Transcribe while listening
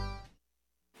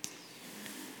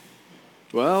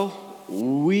Well,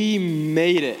 we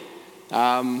made it.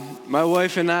 My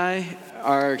wife and I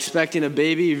are expecting a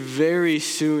baby very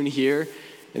soon here.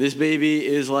 And this baby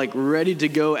is like ready to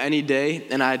go any day.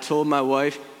 And I told my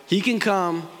wife, he can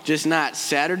come, just not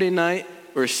Saturday night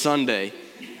or Sunday.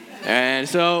 And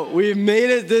so we've made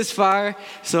it this far.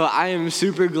 So I am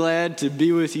super glad to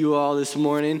be with you all this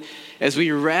morning as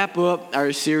we wrap up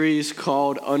our series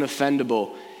called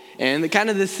Unoffendable. And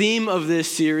the theme of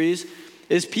this series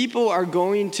is people are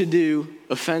going to do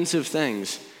offensive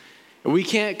things. We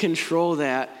can't control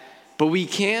that, but we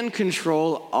can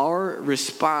control our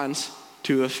response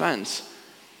to offense.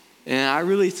 And I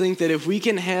really think that if we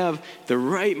can have the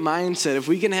right mindset, if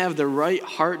we can have the right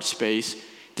heart space,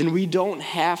 then we don't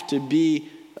have to be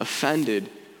offended,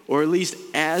 or at least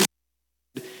as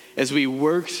we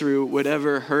work through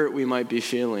whatever hurt we might be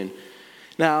feeling.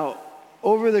 Now,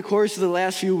 over the course of the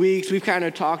last few weeks, we've kind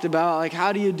of talked about, like,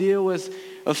 how do you deal with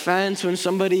offense when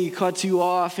somebody cuts you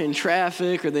off in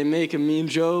traffic or they make a mean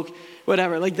joke,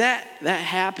 whatever. Like, that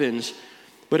happens.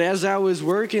 But as I was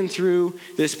working through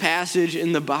this passage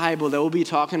in the Bible that we'll be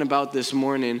talking about this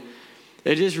morning,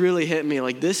 it just really hit me.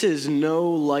 Like, this is no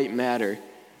light matter.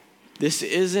 This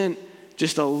isn't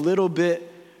just a little bit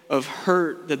of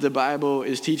hurt that the Bible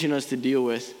is teaching us to deal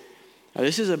with.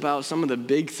 This is about some of the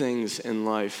big things in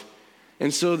life.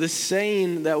 And so the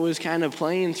saying that was kind of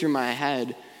playing through my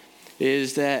head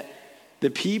is that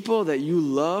the people that you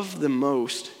love the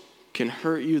most can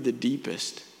hurt you the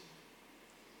deepest.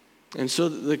 And so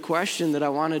the question that I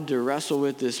wanted to wrestle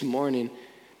with this morning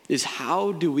is,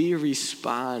 how do we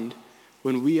respond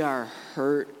when we are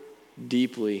hurt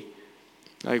deeply?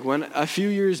 Like, when a few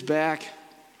years back,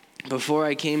 before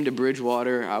I came to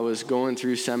Bridgewater, I was going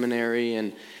through seminary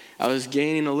and I was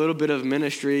gaining a little bit of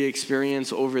ministry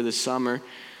experience over the summer.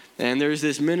 And there's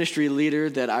this ministry leader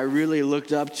that I really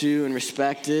looked up to and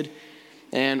respected.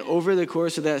 And over the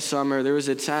course of that summer, there was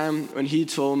a time when he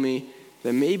told me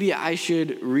that maybe I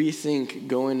should rethink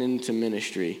going into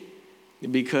ministry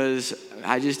because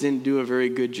I just didn't do a very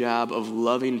good job of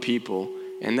loving people.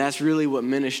 And that's really what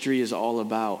ministry is all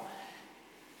about.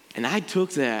 And I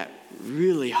took that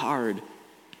really hard.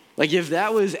 Like, if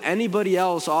that was anybody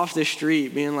else off the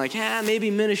street being like,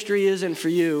 maybe ministry isn't for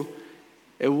you,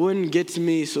 it wouldn't get to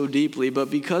me so deeply.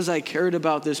 But because I cared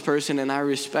about this person and I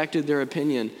respected their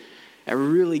opinion, it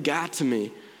really got to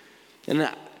me.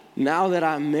 And now that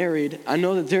I'm married, I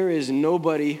know that there is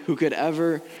nobody who could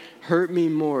ever hurt me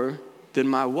more than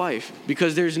my wife,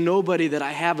 because there's nobody that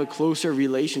I have a closer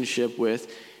relationship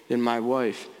with than my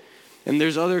wife. And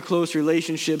there's other close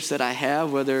relationships that I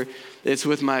have, whether it's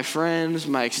with my friends,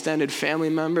 my extended family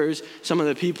members, some of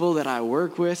the people that I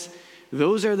work with.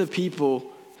 Those are the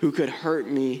people who could hurt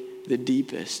me the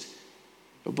deepest.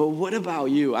 But what about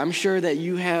you? I'm sure that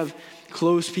you have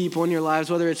close people in your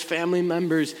lives, whether it's family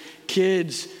members,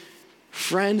 kids,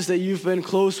 friends that you've been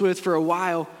close with for a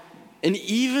while. And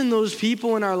even those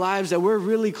people in our lives that we're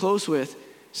really close with,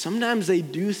 sometimes they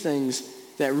do things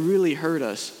that really hurt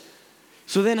us.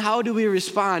 So then how do we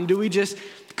respond? Do we just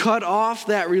cut off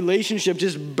that relationship,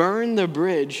 just burn the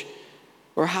bridge?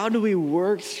 Or how do we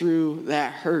work through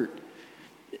that hurt?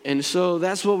 And so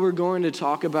that's what we're going to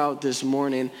talk about this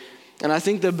morning. And I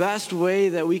think the best way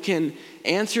that we can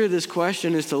answer this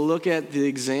question is to look at the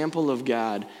example of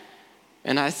God.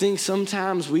 And I think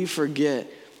sometimes we forget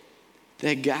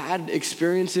that God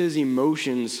experiences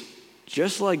emotions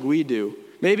just like we do.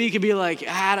 Maybe you could be like,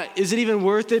 is it even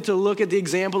worth it to look at the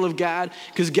example of God?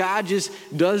 Because God just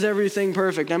does everything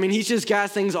perfect. I mean, he's just got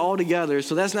things all together,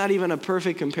 so that's not even a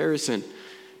perfect comparison.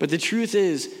 But the truth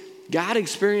is, God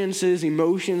experiences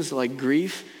emotions like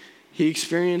grief. He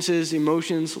experiences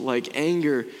emotions like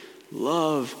anger,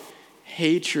 love,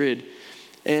 hatred.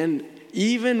 And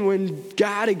even when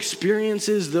God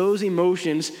experiences those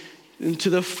emotions to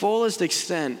the fullest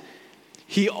extent,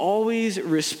 he always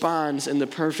responds in the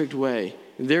perfect way.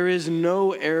 There is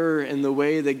no error in the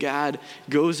way that God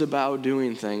goes about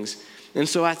doing things. And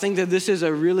so I think that this is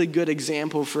a really good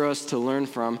example for us to learn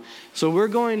from. So we're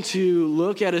going to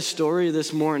look at a story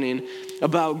this morning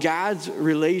about God's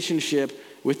relationship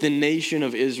with the nation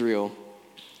of Israel.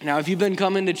 Now, if you've been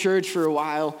coming to church for a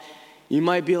while, you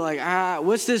might be like,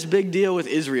 what's this big deal with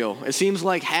Israel? It seems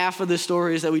like half of the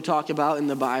stories that we talk about in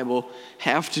the Bible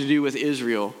have to do with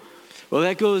Israel. Well,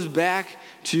 that goes back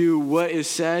to what is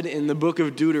said in the book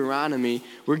of Deuteronomy,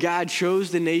 where God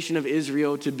chose the nation of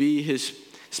Israel to be his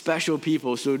special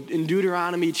people. So in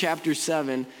Deuteronomy chapter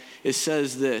 7, it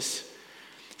says this: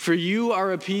 "For you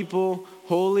are a people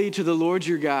holy to the Lord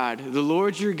your God. The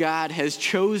Lord your God has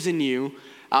chosen you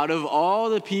out of all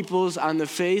the peoples on the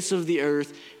face of the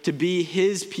earth to be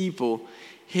his people.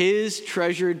 his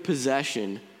treasured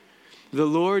possession. The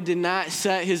Lord did not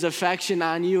set his affection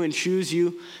on you and choose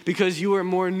you because you were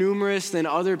more numerous than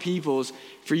other peoples,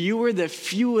 for you were the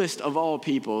fewest of all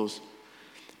peoples.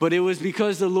 But it was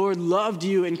because the Lord loved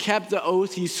you and kept the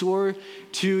oath he swore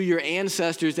to your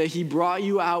ancestors that he brought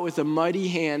you out with a mighty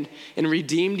hand and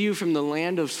redeemed you from the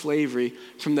land of slavery,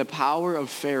 from the power of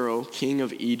Pharaoh, king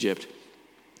of Egypt.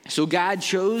 So God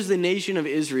chose the nation of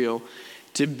Israel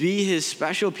to be his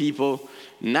special people,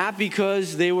 not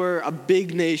because they were a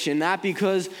big nation, not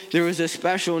because they were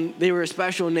a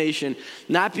special nation,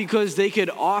 not because they could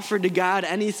offer to God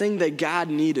anything that God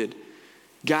needed.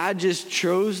 God just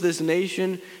chose this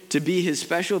nation to be his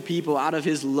special people out of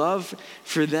his love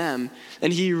for them,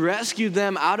 and he rescued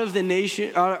them out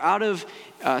of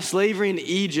slavery in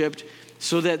Egypt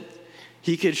so that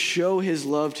he could show his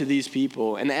love to these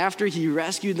people. And after he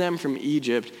rescued them from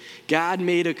Egypt, God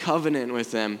made a covenant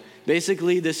with them.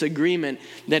 Basically, this agreement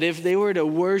that if they were to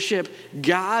worship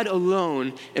God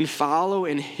alone and follow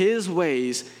in his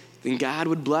ways, then God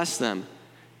would bless them.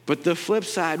 But the flip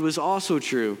side was also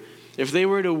true. If they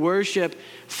were to worship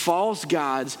false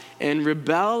gods and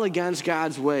rebel against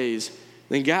God's ways,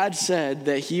 then God said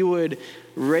that he would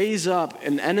raise up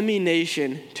an enemy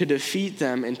nation to defeat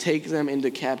them and take them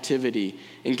into captivity.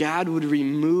 And God would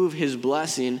remove his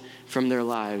blessing from their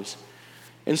lives.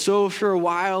 And so for a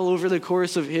while over the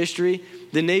course of history,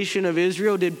 the nation of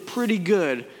Israel did pretty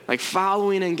good, like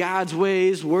following in God's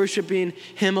ways, worshiping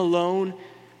him alone.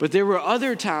 But there were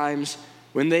other times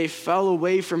when they fell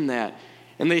away from that,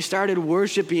 and they started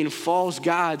worshiping false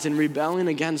gods and rebelling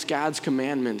against God's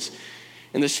commandments.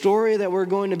 And the story that we're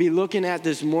going to be looking at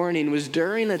this morning was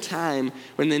during a time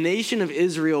when the nation of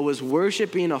Israel was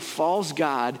worshiping a false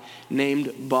god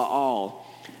named Baal.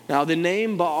 Now, the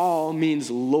name Baal means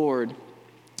Lord.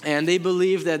 And they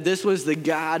believed that this was the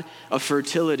god of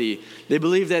fertility. They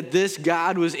believed that this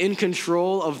god was in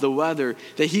control of the weather,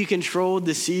 that he controlled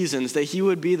the seasons, that he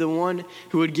would be the one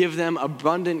who would give them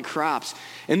abundant crops.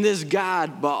 And this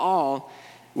god, Baal,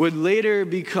 would later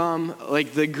become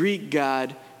like the Greek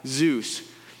god Zeus.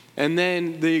 And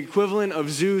then the equivalent of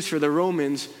Zeus for the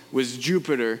Romans was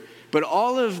Jupiter. But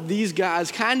all of these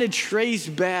gods kind of trace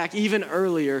back even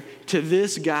earlier to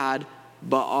this god,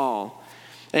 Baal.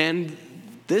 And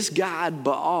this god,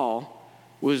 Baal,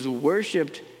 was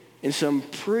worshipped in some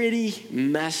pretty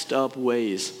messed up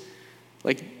ways.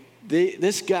 Like,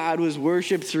 this god was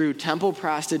worshipped through temple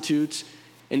prostitutes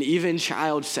and even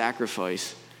child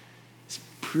sacrifice. It's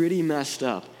pretty messed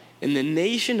up. And the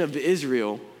nation of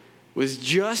Israel was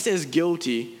just as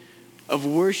guilty of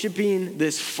worshiping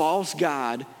this false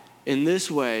god in this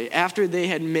way after they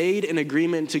had made an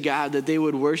agreement to God that they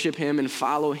would worship him and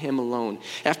follow him alone.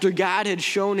 After God had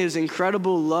shown his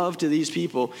incredible love to these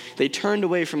people, they turned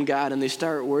away from God and they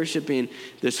started worshiping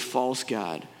this false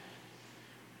god.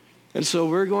 And so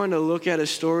we're going to look at a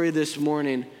story this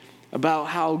morning about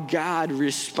how God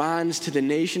responds to the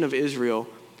nation of Israel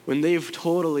when they've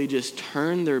totally just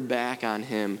turned their back on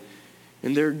him.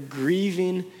 And they're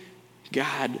grieving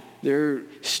God. They're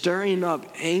stirring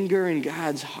up anger in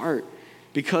God's heart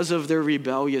because of their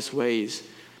rebellious ways.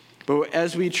 But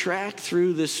as we track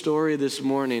through this story this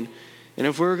morning, and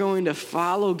if we're going to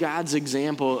follow God's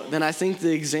example, then I think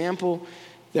the example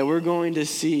that we're going to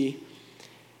see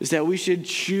is that we should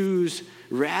choose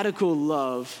radical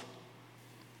love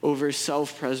over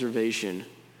self-preservation.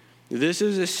 This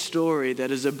is a story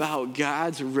that is about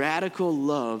God's radical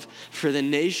love for the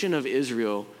nation of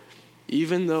Israel,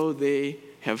 even though they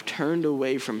have turned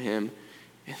away from him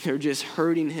and they're just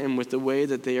hurting him with the way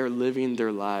that they are living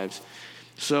their lives.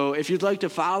 So if you'd like to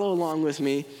follow along with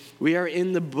me, we are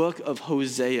in the book of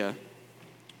Hosea.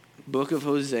 Book of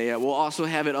Hosea. We'll also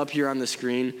have it up here on the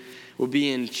screen. We'll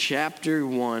be in chapter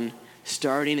 1,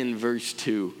 starting in verse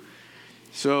 2.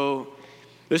 So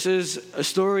this is a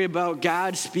story about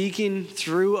God speaking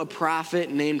through a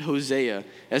prophet named Hosea.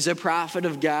 As a prophet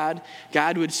of God,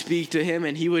 God would speak to him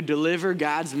and he would deliver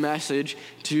God's message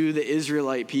to the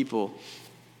Israelite people.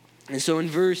 And so in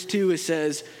verse 2 it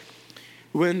says,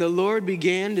 "When the Lord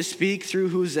began to speak through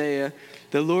Hosea,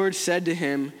 the Lord said to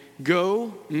him,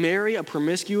 'Go, marry a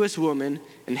promiscuous woman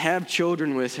and have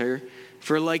children with her,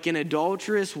 for like an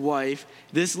adulterous wife,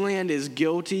 this land is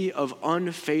guilty of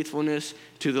unfaithfulness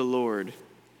to the Lord.'"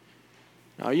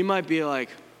 Now you might be like,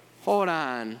 hold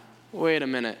on, wait a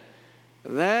minute.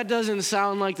 That doesn't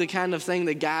sound like the kind of thing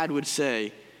that God would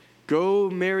say. Go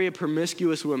marry a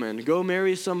promiscuous woman. Go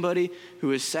marry somebody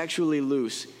who is sexually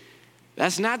loose.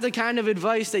 That's not the kind of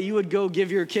advice that you would go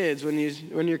give your kids when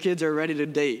your kids are ready to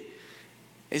date.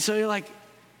 And so you're like,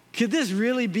 could this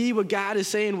really be what God is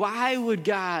saying? Why would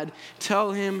God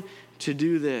tell him to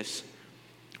do this?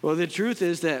 Well, the truth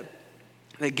is that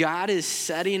God is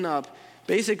setting up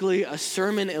basically a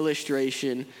sermon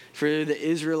illustration for the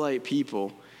Israelite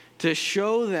people to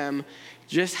show them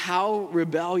just how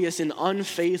rebellious and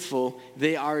unfaithful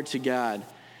they are to God.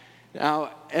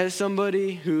 Now, as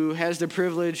somebody who has the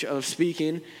privilege of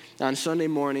speaking on Sunday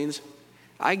mornings,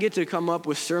 I get to come up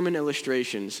with sermon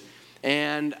illustrations.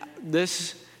 And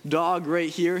this dog right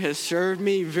here has served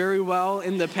me very well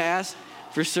in the past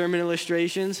for sermon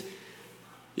illustrations.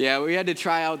 Yeah, we had to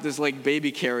try out this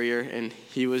baby carrier, and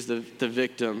he was the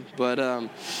victim. But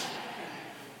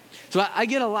so I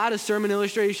get a lot of sermon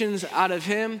illustrations out of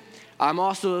him. I'm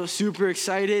also super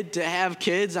excited to have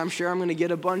kids. I'm sure I'm going to get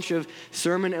a bunch of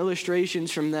sermon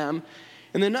illustrations from them.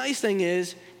 And the nice thing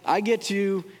is, I get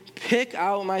to pick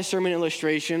out my sermon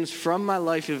illustrations from my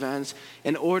life events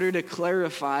in order to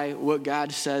clarify what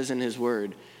God says in his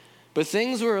word. But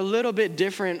things were a little bit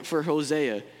different for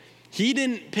Hosea. He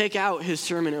didn't pick out his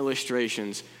sermon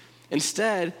illustrations.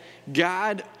 Instead,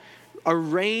 God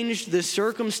arranged the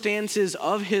circumstances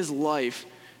of his life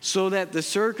so that the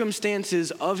circumstances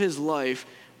of his life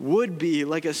would be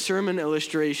like a sermon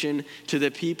illustration to the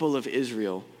people of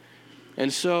Israel.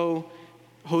 And so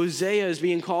Hosea is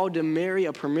being called to marry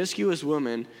a promiscuous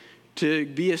woman to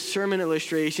be a sermon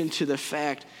illustration to the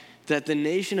fact that the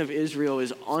nation of Israel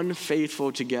is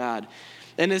unfaithful to God.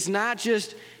 And it's not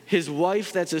just his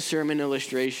wife that's a sermon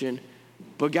illustration,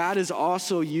 but God is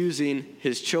also using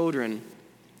his children.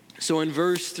 So in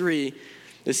verse 3,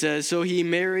 it says, so he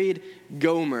married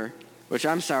Gomer, which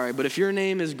I'm sorry, but if your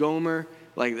name is Gomer,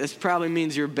 this probably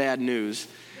means you're bad news,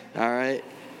 all right?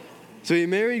 So he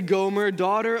married Gomer,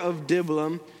 daughter of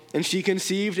Diblam, and she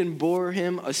conceived and bore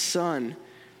him a son.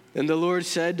 Then the Lord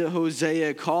said to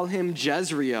Hosea, call him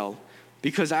Jezreel,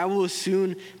 because I will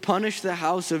soon punish the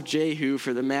house of Jehu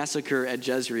for the massacre at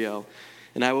Jezreel,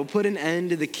 and I will put an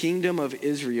end to the kingdom of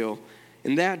Israel.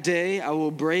 In that day I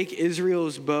will break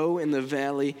Israel's bow in the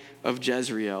valley of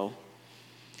Jezreel.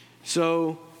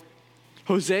 So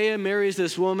Hosea marries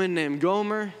this woman named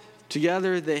Gomer.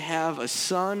 Together they have a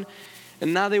son.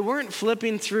 And now they weren't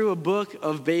flipping through a book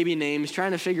of baby names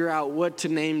trying to figure out what to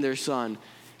name their son,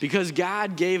 because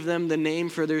God gave them the name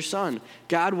for their son.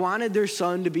 God wanted their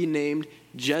son to be named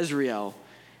Jezreel.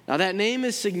 Now that name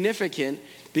is significant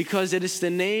because it is the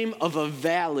name of a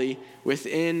valley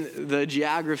within the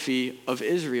geography of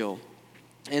Israel.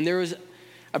 And there was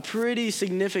a pretty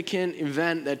significant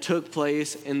event that took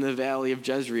place in the valley of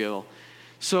Jezreel.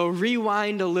 So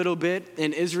rewind a little bit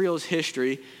in Israel's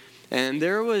history, and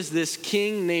there was this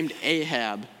king named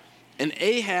Ahab. And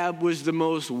Ahab was the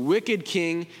most wicked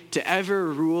king to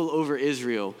ever rule over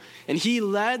Israel. And he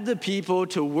led the people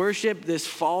to worship this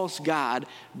false god,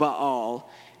 Baal,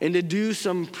 and to do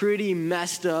some pretty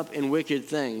messed up and wicked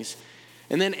things.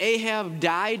 And then Ahab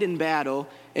died in battle,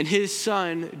 and his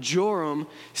son, Joram,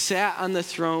 sat on the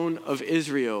throne of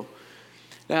Israel.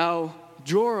 Now,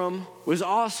 Joram was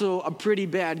also a pretty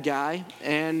bad guy,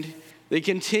 and they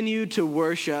continued to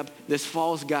worship this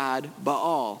false god,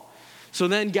 Baal. So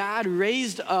then God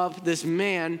raised up this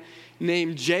man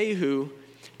named Jehu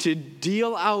to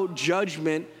deal out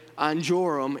judgment on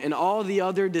Joram and all the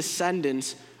other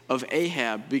descendants of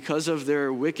Ahab because of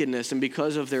their wickedness and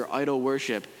because of their idol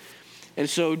worship. And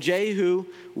so Jehu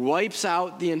wipes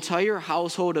out the entire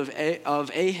household of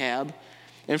Ahab,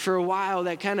 and for a while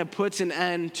that kind of puts an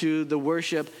end to the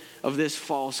worship of this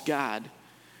false god.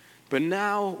 But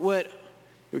now what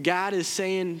God is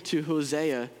saying to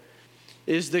Hosea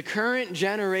is the current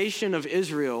generation of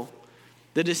Israel,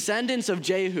 the descendants of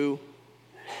Jehu,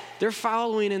 they're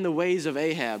following in the ways of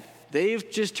Ahab.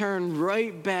 They've just turned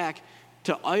right back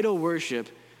to idol worship,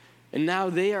 and now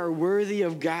they are worthy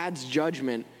of God's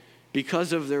judgment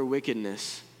because of their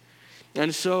wickedness.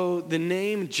 And so the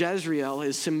name Jezreel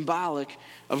is symbolic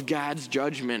of God's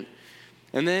judgment.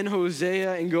 And then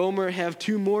Hosea and Gomer have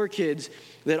two more kids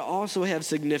that also have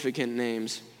significant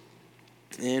names.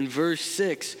 In verse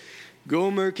 6,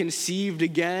 Gomer conceived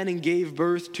again and gave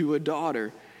birth to a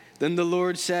daughter. Then the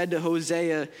Lord said to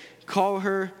Hosea, call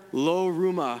her Lo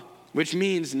Rumah, which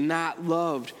means not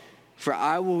loved, for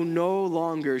I will no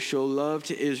longer show love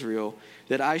to Israel,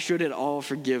 that I should at all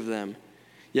forgive them.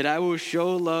 Yet I will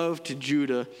show love to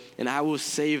Judah, and I will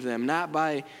save them, not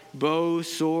by bow,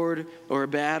 sword, or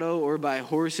battle, or by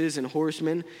horses and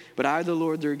horsemen, but I, the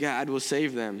Lord their God, will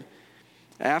save them.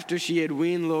 After she had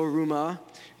weaned Lo Rumah,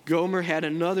 Gomer had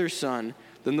another son.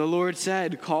 Then the Lord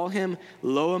said, call him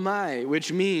Lo Ammi,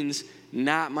 which means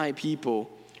not my people,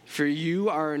 for you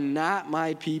are not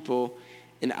my people,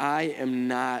 and I am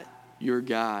not your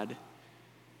God.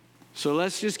 So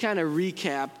let's just kind of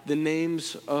recap the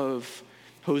names of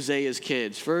Hosea's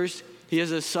kids. First, he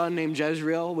has a son named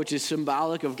Jezreel, which is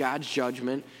symbolic of God's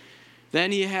judgment.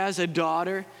 Then he has a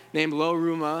daughter named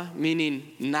Lo-Ruhamah,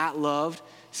 meaning not loved,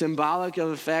 symbolic of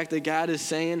the fact that God is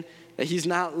saying that he's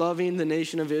not loving the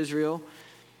nation of Israel.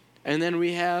 And then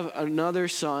we have another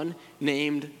son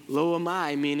named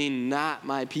Lo-Ammi, meaning not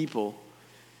my people.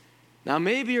 Now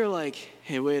maybe you're like,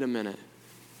 hey, wait a minute.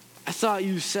 I thought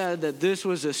you said that this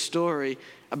was a story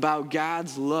about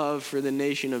God's love for the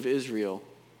nation of Israel.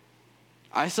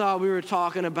 I thought we were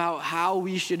talking about how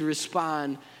we should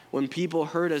respond when people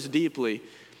hurt us deeply.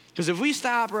 Because if we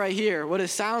stop right here, what it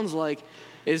sounds like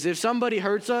is if somebody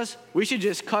hurts us, we should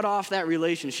just cut off that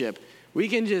relationship. We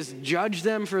can just judge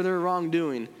them for their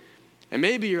wrongdoing. And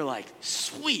maybe you're like,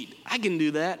 sweet, I can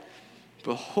do that.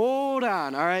 But hold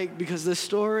on, all right? Because the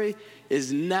story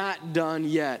is not done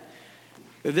yet.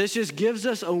 This just gives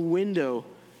us a window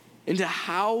into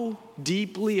how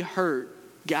deeply hurt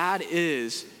God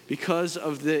is because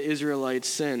of the Israelites'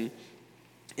 sin.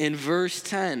 In verse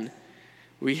 10,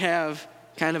 we have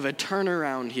kind of a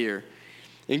turnaround here.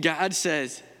 And God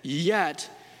says, yet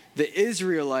the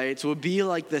Israelites will be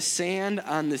like the sand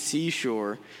on the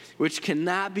seashore, which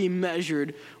cannot be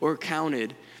measured or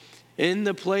counted. In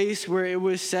the place where it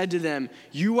was said to them,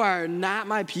 you are not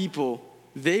my people,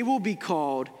 they will be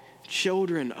called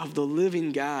children of the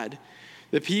living God.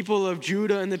 The people of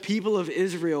Judah and the people of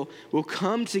Israel will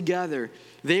come together.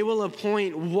 They will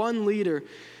appoint one leader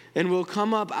and will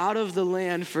come up out of the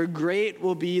land, for great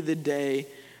will be the day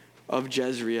of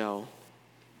Jezreel.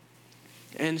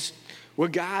 And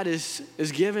what God is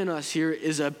giving us here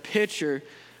is a picture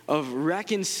of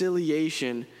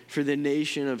reconciliation for the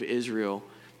nation of Israel.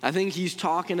 I think he's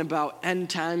talking about end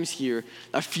times here,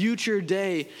 a future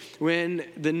day when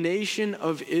the nation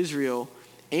of Israel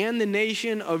and the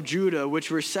nation of Judah,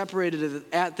 which were separated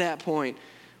at that point,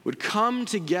 would come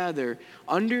together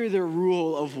under the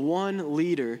rule of one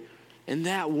leader. And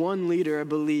that one leader, I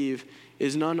believe,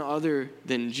 is none other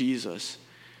than Jesus.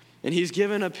 And he's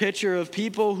given a picture of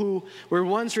people who were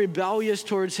once rebellious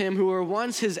towards him, who were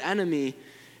once his enemy,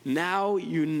 now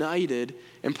united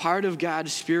and part of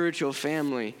God's spiritual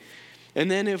family. And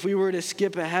then if we were to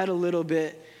skip ahead a little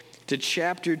bit to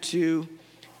chapter 2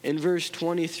 in verse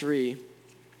 23,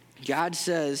 God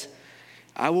says,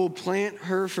 I will plant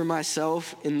her for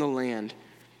myself in the land.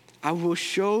 I will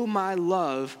show my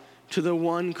love to the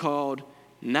one called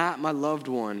not my loved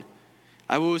one.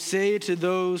 I will say to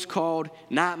those called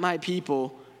not my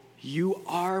people, you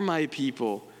are my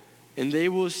people. And they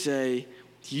will say,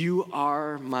 you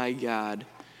are my God.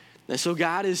 And so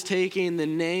God is taking the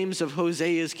names of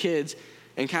Hosea's kids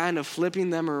and kind of flipping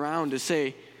them around to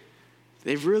say,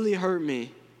 they've really hurt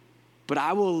me, but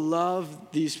I will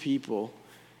love these people.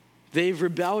 They've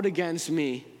rebelled against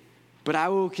me, but I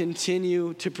will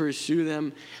continue to pursue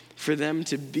them for them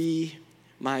to be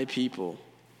my people.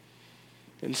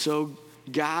 And so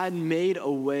God made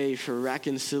a way for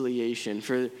reconciliation,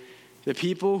 for the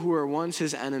people who were once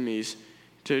his enemies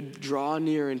to draw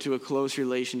near into a close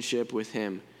relationship with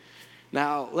him.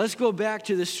 Now, let's go back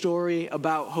to the story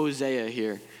about Hosea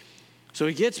here. So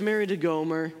he gets married to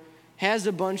Gomer, has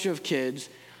a bunch of kids,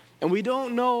 and we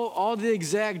don't know all the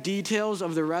exact details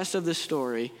of the rest of the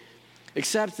story,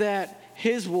 except that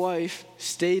his wife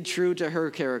stayed true to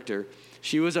her character.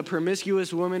 She was a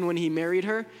promiscuous woman when he married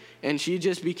her, and she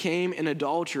just became an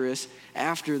adulteress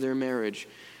after their marriage.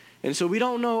 And so we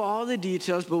don't know all the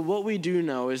details, but what we do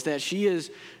know is that she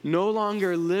is no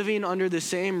longer living under the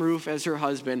same roof as her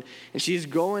husband, and she's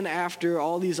going after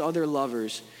all these other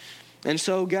lovers. And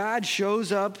so God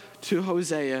shows up to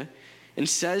Hosea and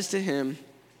says to him,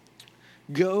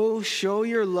 go show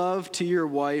your love to your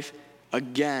wife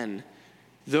again,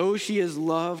 though she is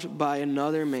loved by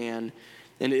another man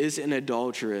and is an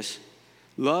adulteress.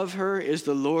 Love her as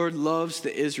the Lord loves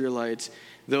the Israelites,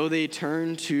 though they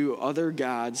turn to other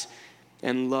gods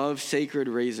and love sacred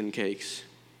raisin cakes.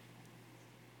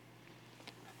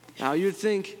 Now you'd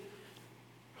think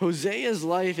Hosea's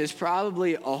life is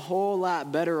probably a whole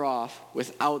lot better off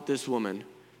without this woman.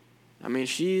 I mean,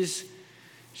 she's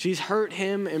hurt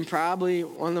him in probably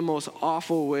one of the most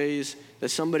awful ways that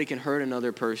somebody can hurt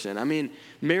another person. I mean,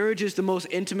 marriage is the most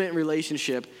intimate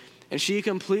relationship, and she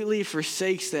completely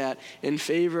forsakes that in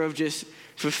favor of just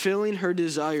fulfilling her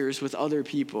desires with other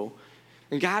people.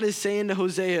 And God is saying to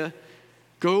Hosea,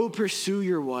 go pursue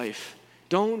your wife.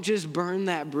 Don't just burn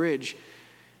that bridge.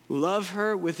 Love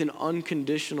her with an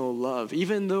unconditional love.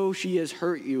 Even though she has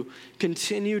hurt you,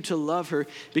 continue to love her.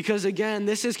 Because again,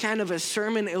 this is kind of a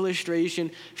sermon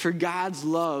illustration for God's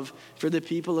love for the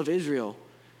people of Israel.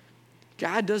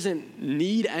 God doesn't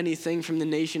need anything from the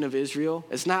nation of Israel.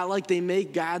 It's not like they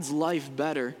make God's life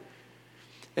better.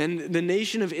 And the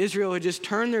nation of Israel had just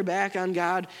turned their back on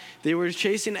God. They were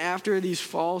chasing after these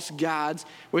false gods,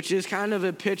 which is kind of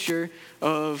a picture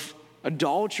of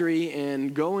adultery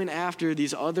and going after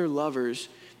these other lovers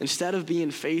instead of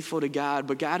being faithful to God.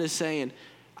 But God is saying,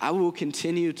 I will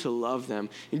continue to love them.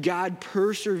 And God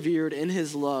persevered in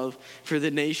his love for the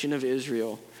nation of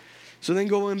Israel. So then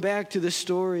going back to the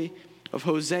story of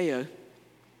Hosea,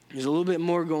 there's a little bit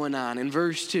more going on. In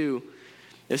verse 2,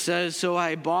 it says, so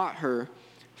I bought her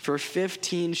for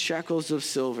 15 shekels of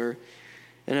silver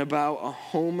and about a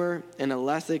homer and a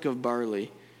lethek of barley.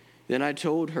 Then I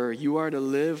told her, you are to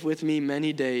live with me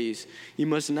many days. You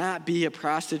must not be a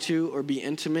prostitute or be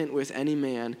intimate with any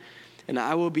man, and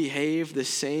I will behave the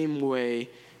same way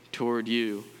toward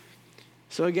you.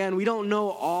 So again, we don't know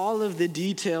all of the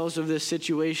details of this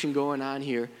situation going on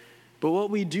here, but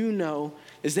what we do know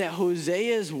is that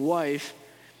Hosea's wife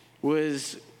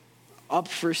was up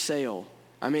for sale.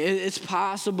 I mean, it's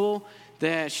possible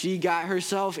that she got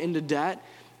herself into debt,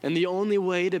 and the only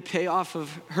way to pay off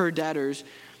of her debtors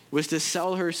was to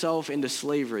sell herself into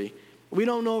slavery. We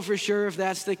don't know for sure if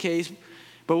that's the case,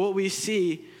 but what we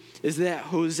see is that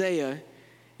Hosea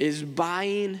is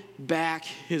buying back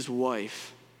his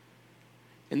wife.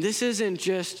 And this isn't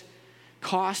just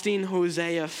costing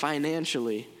Hosea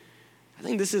financially. I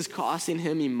think this is costing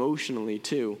him emotionally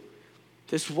too.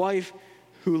 This wife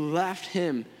who left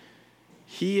him,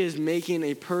 he is making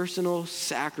a personal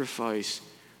sacrifice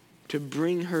to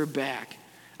bring her back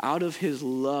out of his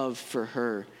love for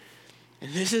her.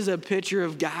 And this is a picture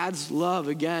of God's love,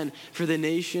 again, for the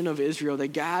nation of Israel,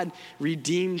 that God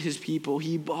redeemed his people.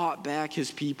 He bought back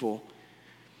his people.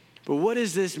 But what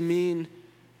does this mean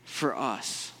for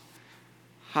us?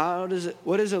 What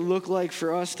does it look like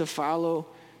for us to follow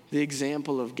the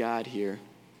example of God here?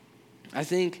 I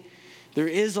think there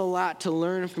is a lot to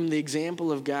learn from the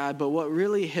example of God, but what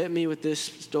really hit me with this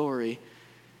story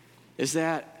is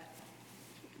that,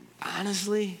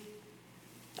 honestly,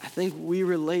 I think we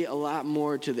relate a lot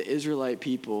more to the Israelite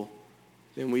people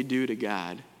than we do to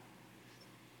God.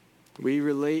 We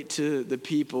relate to the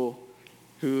people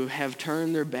who have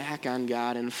turned their back on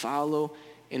God and follow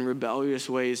in rebellious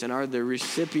ways and are the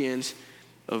recipients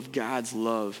of God's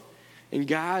love. And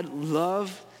God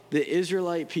loved the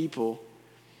Israelite people,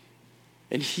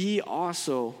 and he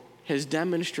also has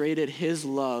demonstrated his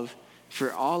love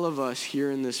for all of us here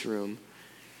in this room.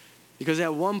 Because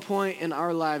at one point in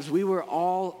our lives, we were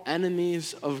all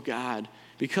enemies of God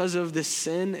because of the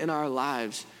sin in our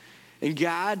lives. And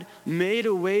God made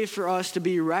a way for us to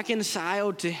be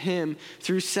reconciled to him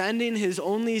through sending his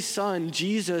only son,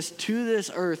 Jesus, to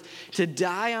this earth to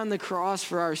die on the cross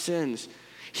for our sins.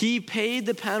 He paid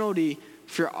the penalty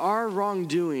for our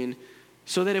wrongdoing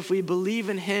so that if we believe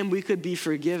in him, we could be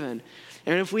forgiven.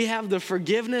 And if we have the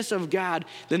forgiveness of God,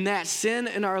 then that sin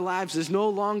in our lives is no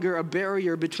longer a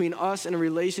barrier between us and a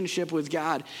relationship with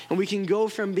God. And we can go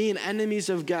from being enemies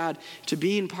of God to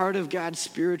being part of God's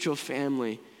spiritual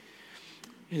family.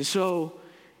 And so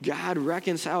God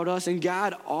reconciled us, and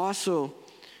God also,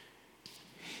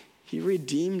 he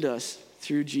redeemed us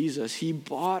through Jesus. He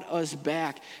bought us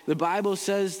back. The Bible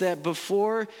says that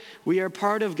before we are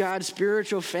part of God's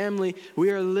spiritual family,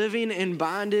 we are living in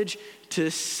bondage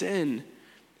to sin.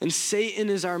 And Satan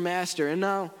is our master. And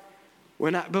now,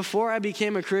 before I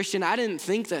became a Christian, I didn't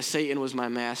think that Satan was my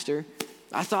master.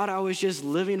 I thought I was just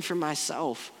living for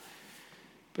myself.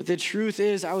 But the truth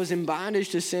is, I was in bondage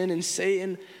to sin, and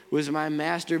Satan was my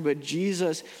master. But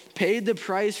Jesus paid the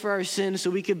price for our sins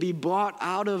so we could be bought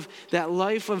out of that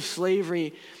life of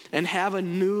slavery and have a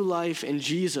new life in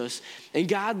Jesus. And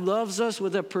God loves us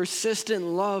with a persistent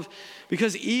love,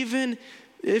 because even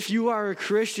if you are a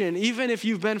Christian, even if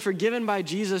you've been forgiven by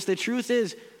Jesus, the truth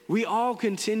is we all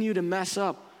continue to mess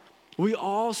up. We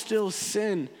all still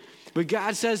sin. But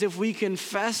God says if we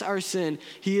confess our sin,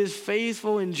 he is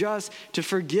faithful and just to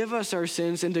forgive us our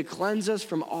sins and to cleanse us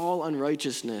from all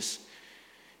unrighteousness.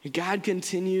 And God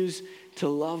continues to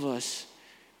love us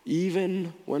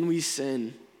even when we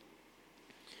sin.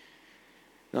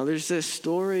 Now there's this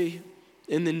story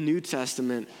in the New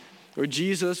Testament where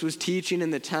Jesus was teaching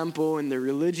in the temple, and the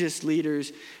religious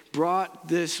leaders brought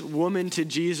this woman to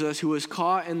Jesus who was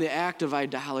caught in the act of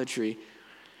idolatry.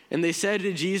 And they said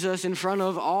to Jesus in front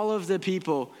of all of the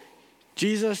people,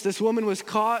 Jesus, this woman was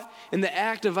caught in the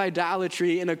act of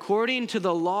idolatry, and according to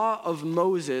the law of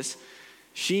Moses,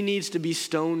 she needs to be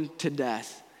stoned to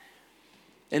death.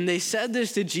 And they said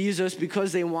this to Jesus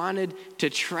because they wanted to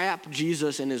trap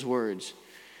Jesus in his words.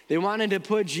 They wanted to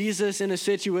put Jesus in a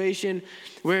situation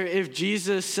where if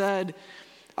Jesus said,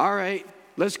 all right,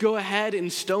 let's go ahead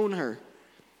and stone her.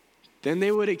 Then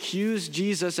they would accuse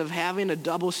Jesus of having a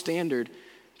double standard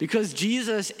because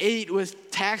Jesus ate with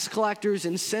tax collectors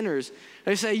and sinners.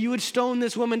 They say, you would stone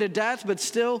this woman to death, but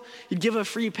still you'd give a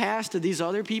free pass to these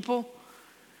other people?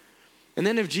 And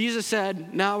then if Jesus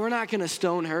said, no, we're not going to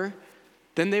stone her,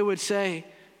 then they would say,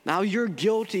 now you're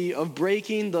guilty of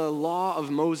breaking the law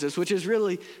of Moses, which is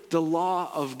really the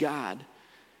law of God.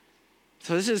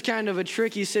 So this is kind of a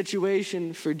tricky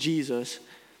situation for Jesus.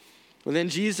 Well, then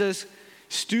Jesus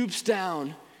stoops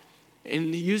down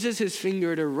and uses his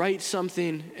finger to write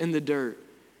something in the dirt.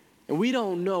 And we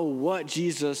don't know what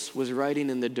Jesus was writing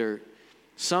in the dirt.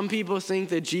 Some people think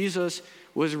that Jesus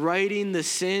was writing the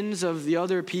sins of the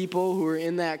other people who were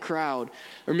in that crowd,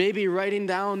 or maybe writing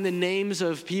down the names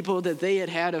of people that they had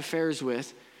had affairs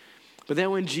with. But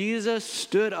then when Jesus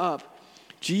stood up,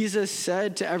 Jesus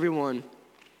said to everyone,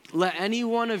 let any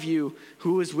one of you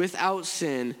who is without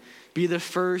sin be the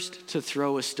first to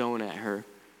throw a stone at her.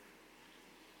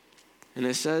 And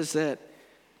it says that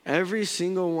every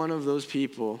single one of those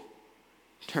people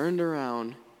turned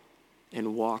around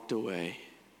and walked away.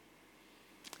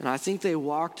 And I think they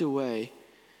walked away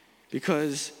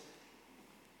because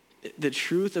the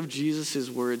truth of Jesus'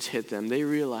 words hit them. They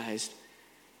realized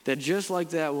that just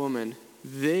like that woman,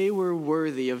 they were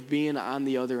worthy of being on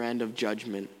the other end of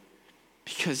judgment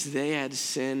because they had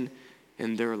sin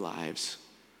in their lives.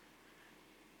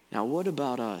 Now, what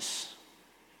about us?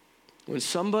 When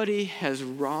somebody has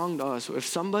wronged us, if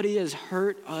somebody has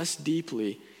hurt us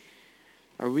deeply,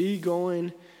 are we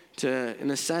going to, in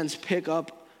a sense, pick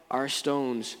up our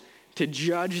stones to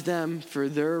judge them for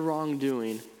their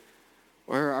wrongdoing?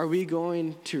 Or are we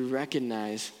going to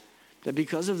recognize that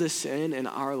because of the sin in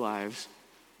our lives,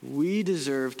 we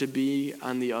deserve to be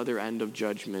on the other end of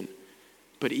judgment?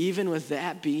 But even with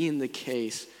that being the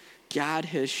case, God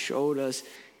has showed us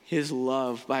his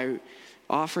love by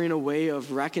offering a way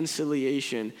of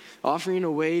reconciliation, offering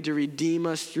a way to redeem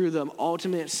us through the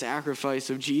ultimate sacrifice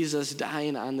of Jesus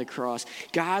dying on the cross.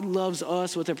 God loves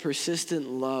us with a persistent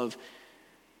love.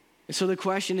 And so the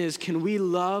question is, can we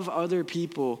love other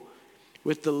people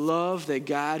with the love that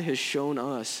God has shown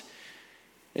us?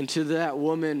 And to that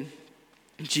woman,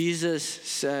 Jesus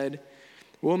said,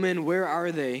 woman, where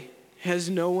are they? Has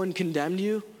no one condemned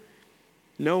you?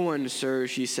 No one, sir,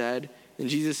 she said. And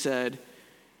Jesus said,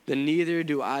 then neither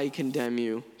do I condemn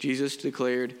you. Jesus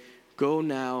declared, go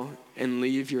now and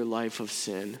leave your life of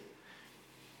sin.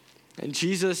 And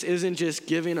Jesus isn't just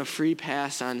giving a free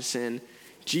pass on sin.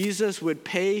 Jesus would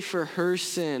pay for her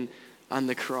sin on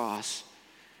the cross.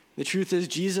 The truth is,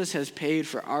 Jesus has paid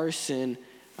for our sin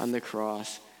on the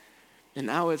cross. And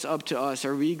now it's up to us.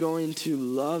 Are we going to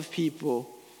love people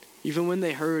even when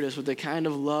they hurt us with the kind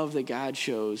of love that God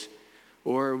shows?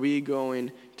 Or are we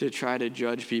going to try to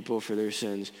judge people for their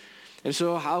sins? And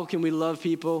so how can we love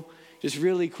people? Just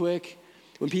really quick,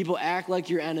 when people act like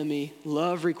your enemy,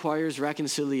 love requires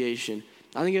reconciliation.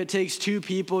 I think it takes two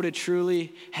people to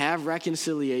truly have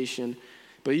reconciliation,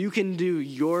 but you can do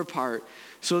your part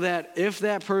so that if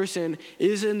that person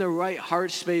is in the right heart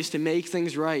space to make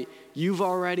things right, you've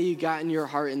already gotten your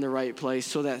heart in the right place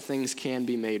so that things can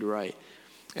be made right.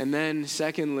 And then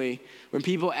secondly, when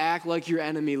people act like your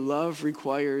enemy, love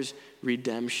requires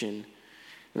redemption.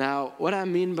 Now, what I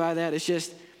mean by that is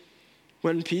just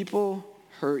when people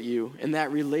hurt you and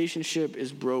that relationship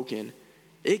is broken,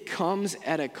 it comes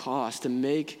at a cost to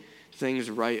make things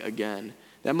right again.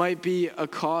 That might be a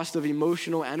cost of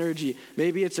emotional energy.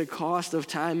 Maybe it's a cost of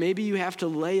time. Maybe you have to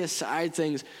lay aside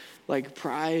things like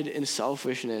pride and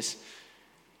selfishness.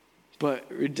 But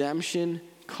redemption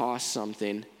costs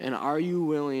something. And are you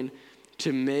willing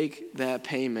to make that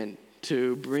payment,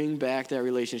 to bring back that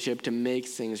relationship, to make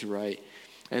things right?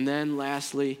 And then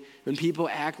lastly, when people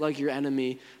act like your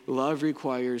enemy, love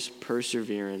requires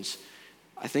perseverance.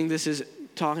 I think this is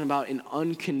talking about an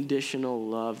unconditional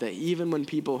love, that even when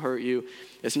people hurt you,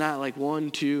 it's not like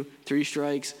 1, 2, 3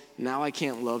 strikes, now I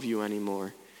can't love you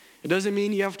anymore. It doesn't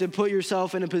mean you have to put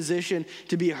yourself in a position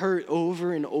to be hurt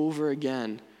over and over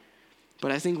again.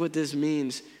 But I think what this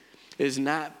means is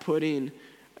not putting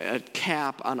a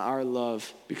cap on our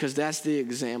love, because that's the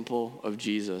example of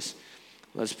Jesus.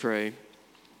 Let's pray.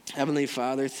 Heavenly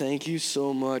Father, thank you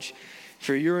so much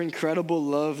for your incredible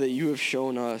love that you have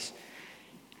shown us.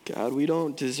 God, we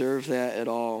don't deserve that at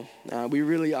all. We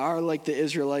really are like the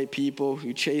Israelite people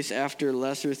who chase after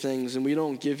lesser things, and we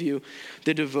don't give you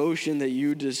the devotion that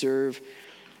you deserve.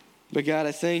 But God,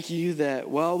 I thank you that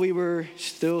while we were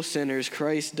still sinners,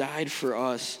 Christ died for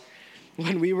us.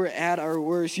 When we were at our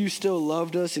worst, you still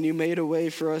loved us and you made a way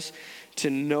for us to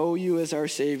know you as our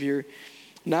Savior.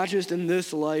 not just in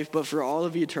this life, but for all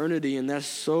of eternity, and that's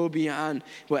so beyond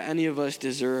what any of us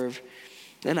deserve.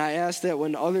 And I ask that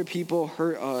when other people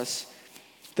hurt us,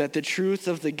 that the truth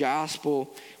of the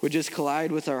gospel would just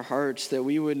collide with our hearts, that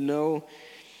we would know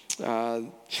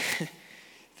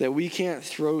that we can't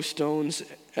throw stones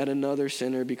at another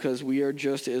sinner because we are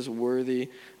just as worthy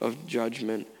of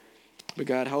judgment. But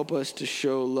God, help us to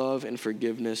show love and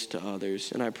forgiveness to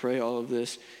others. And I pray all of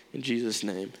this in Jesus'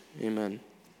 name. Amen.